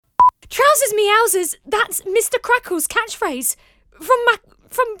Trousers me houses, that's Mr. Crackle's catchphrase from that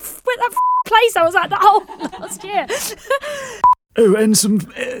place I was at the whole last year. Oh, and some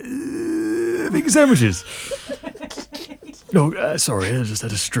big sandwiches. No, sorry, I just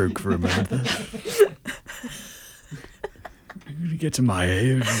had a stroke for a moment there. You get to my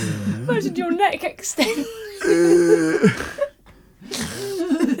age. Where did your neck extend?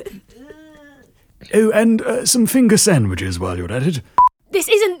 Oh, and some finger sandwiches while you're at it. This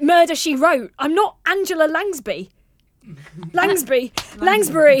isn't Murder, She Wrote. I'm not Angela Lansbury. Lansbury.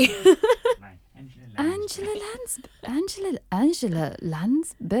 Angela Lansbury?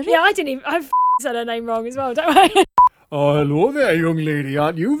 Yeah, I said her name wrong as well, don't I? Oh, hello there, young lady.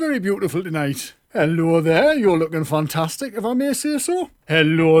 Aren't you very beautiful tonight? Hello there, you're looking fantastic, if I may say so.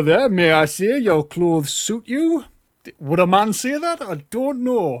 Hello there, may I say your clothes suit you? Would a man say that? I don't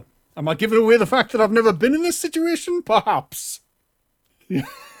know. Am I giving away the fact that I've never been in this situation? Perhaps.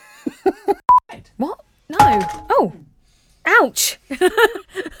 What? No. Oh. Ouch. Is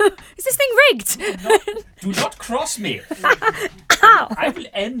this thing rigged? Do not cross me. Ow. I will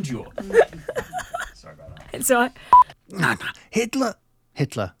end you. Sorry about that. It's alright. No. Hitler,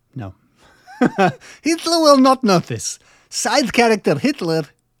 no. Hitler will not notice. Side character Hitler,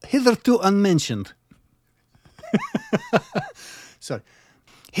 hitherto unmentioned. Sorry.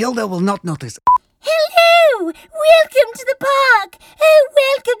 Hilda will not notice. Hello! Welcome to the park! Oh,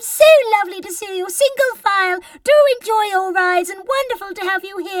 welcome! So lovely to see you. Single file. Do enjoy your rides and wonderful to have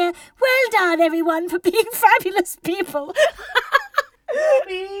you here. Well done, everyone, for being fabulous people.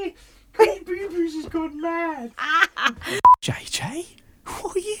 Boo-Boo's has gone mad. JJ,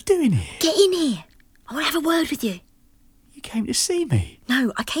 what are you doing here? Get in here. I want to have a word with you. You came to see me.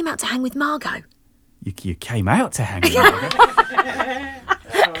 No, I came out to hang with Margot. You came out to hang with me.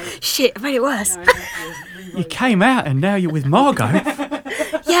 Shit, I made it worse. You came out and now you're with Margot.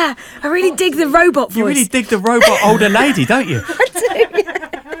 Yeah, I really dig the robot voice. You really dig the robot older lady, don't you?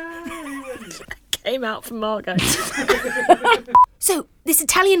 Came out from Margot. So, this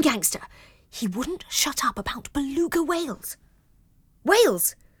Italian gangster, he wouldn't shut up about beluga whales.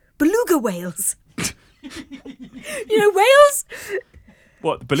 Whales? Beluga whales. You know whales?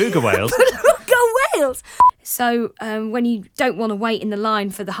 What, the beluga whales? Beluga whales! So, when you don't want to wait in the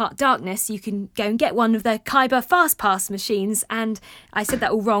line for the Heart of Darkness, you can go and get one of the Khyber Fast Pass machines. And I said that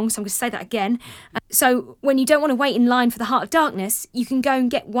all wrong, so I'm going to say that again. So, when you don't want to wait in line for the Heart of Darkness, you can go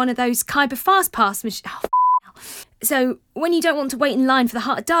and get one of those Khyber Fast Pass machines. So, when you don't want to wait in line for the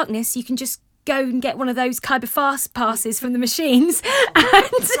Heart of Darkness, you can just go and get one of those Khyber Fast Passes from the machines. And...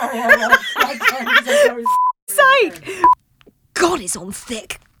 sake! God, it's on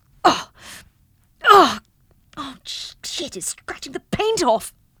thick. Oh, shit, it's scratching the paint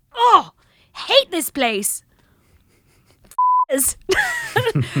off. Oh, hate this place. You're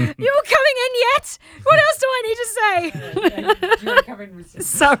coming in yet? What else do I need to say? Do you want to come in with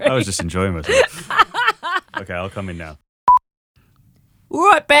Sorry. I was just enjoying myself. Okay, I'll come in now. All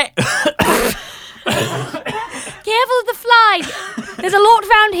right, Bet. Careful of the flies. There's a lot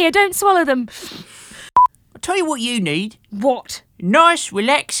round here. Don't swallow them. I'll tell you what you need. What? Nice,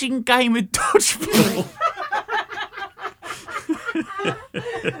 relaxing game of dodgeball.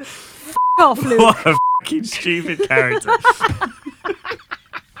 Off, Luke. What a fucking stupid character.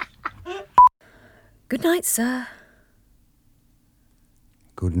 Good night, sir.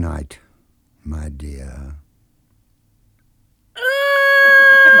 Good night, my dear.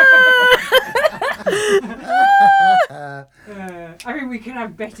 I mean, we can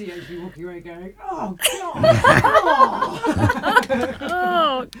have Betty actually walking away going, oh, God!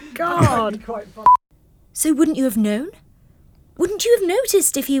 Oh, God. That'd be quite fun. So wouldn't you have known? Wouldn't you have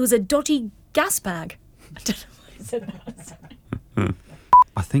noticed if he was a dodgy gas bag? I don't know why I said that.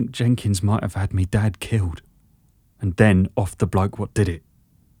 I think Jenkins might have had me dad killed. And then off the bloke what did it.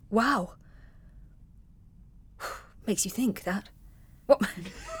 Wow. Makes you think that. What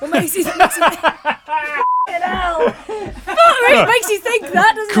makes you think? Hell! What really makes you think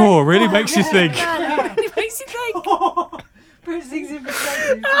that, doesn't Cool, it? really makes you think. It really makes you think. Puts things in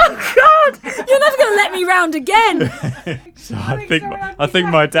perspective. Oh God! You're never going to let me round again. So I think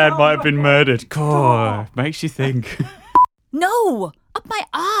my dad might have been murdered. God, makes you think. No! Up my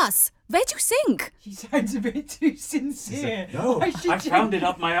ass! Where'd you sink? She sounds a bit too sincere. No, I found it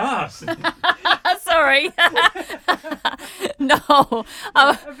up my ass. Sorry. No.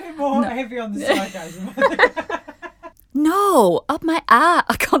 A bit more heavy on the sarcasm. No, up my ass.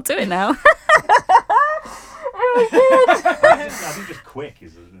 I can't do it now. I think just quick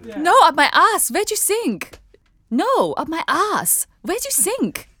is it? Yeah. No, up my ass. Where'd you sink? No, up my ass. Where'd you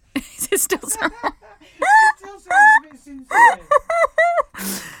sink? Is it still so? It still sounds a bit sincere.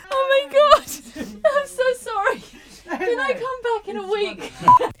 Oh my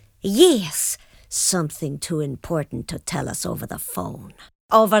Yes, something too important to tell us over the phone.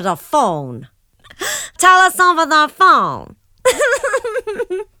 Over the phone. Tell us over the phone.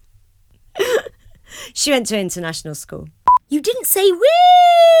 She went to international school. You didn't say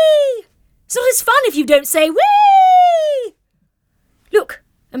wee! It's not as fun if you don't say wee! Look,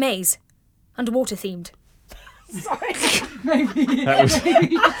 a maze. Underwater themed. Sorry. Maybe.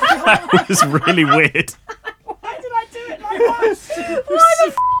 That was really weird. Why did I do it like that?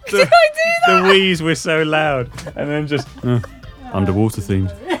 Did I do that? The wheeze were so loud. And then just underwater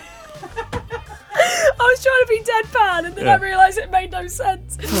themed. I was trying to be deadpan and then I realised it made no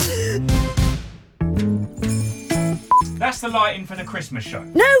sense. That's the lighting for the Christmas show.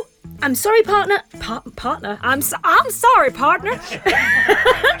 No, I'm sorry, partner. Partner? I'm sorry, partner.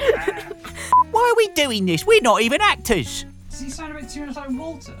 Why are we doing this? We're not even actors. Does he sound a bit too much like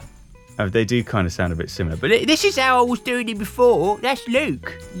Walter? Oh, they do kind of sound a bit similar. But this is how I was doing it before. That's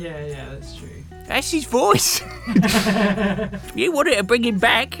Luke. Yeah, that's true. That's his voice. You wanted to bring him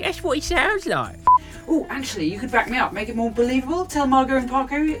back. That's what he sounds like. Oh, actually, you could back me up, make it more believable. Tell Margot and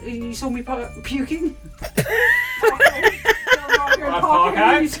Parko you saw me puking. Tell Margot and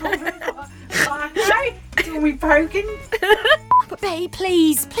Parko you saw me poking. But Betty,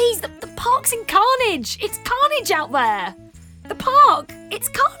 please, the park's in carnage. It's carnage out there. The park, it's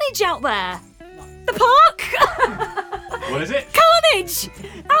carnage out there. The park. What is it? Carnage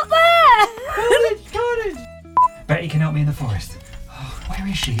out there. Carnage. Betty can help me in the forest. Oh, where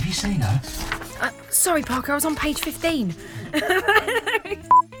is she? Have you seen her? Sorry, Parker, I was on page 15.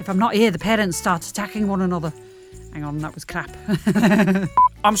 If I'm not here, the parents start attacking one another. Hang on, that was crap.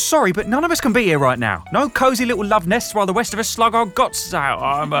 I'm sorry, but none of us can be here right now. No cosy little love nests while the rest of us slug our guts out,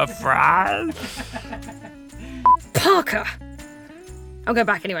 I'm afraid. Parker. I'll go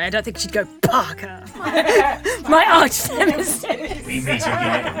back anyway. I don't think she'd go Parker. My arch nemesis. We meet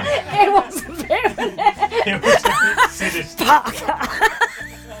again. It wasn't very. It was a bit sinister. Parker.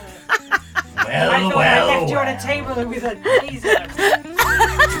 I thought I left you on a table with a laser.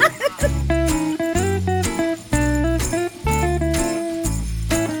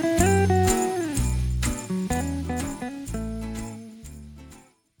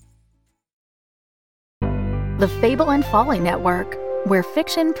 The Fable and Folly Network, where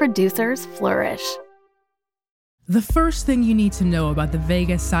fiction producers flourish. The first thing you need to know about the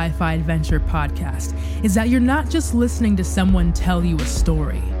Vegas Sci-Fi Adventure podcast is that you're not just listening to someone tell you a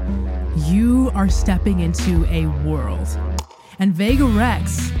story. You are stepping into a world. And Vega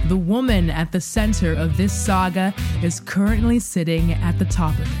Rex, the woman at the center of this saga, is currently sitting at the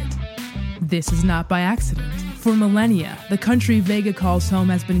top of it. This is not by accident. For millennia, the country Vega calls home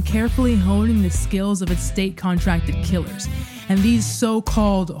has been carefully honing the skills of its state-contracted killers, and these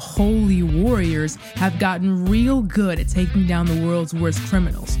so-called holy warriors have gotten real good at taking down the world's worst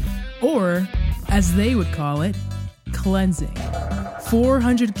criminals, or, as they would call it, cleansing.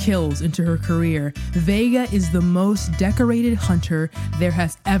 400 kills into her career, Vega is the most decorated hunter there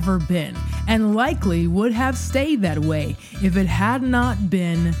has ever been, and likely would have stayed that way if it had not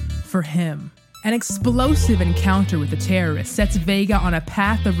been for him. An explosive encounter with the terrorists sets Vega on a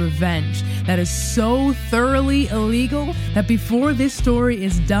path of revenge that is so thoroughly illegal that before this story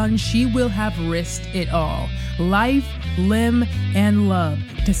is done, she will have risked it all. Life, limb, and love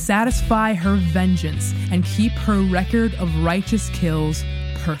to satisfy her vengeance and keep her record of righteous kills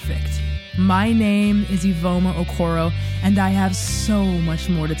perfect. My name is Ivoma Okoro, and I have so much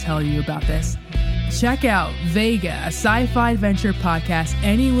more to tell you about this. Check out Vega, a sci-fi adventure podcast,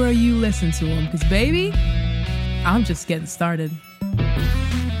 anywhere you listen to them, because baby, I'm just getting started.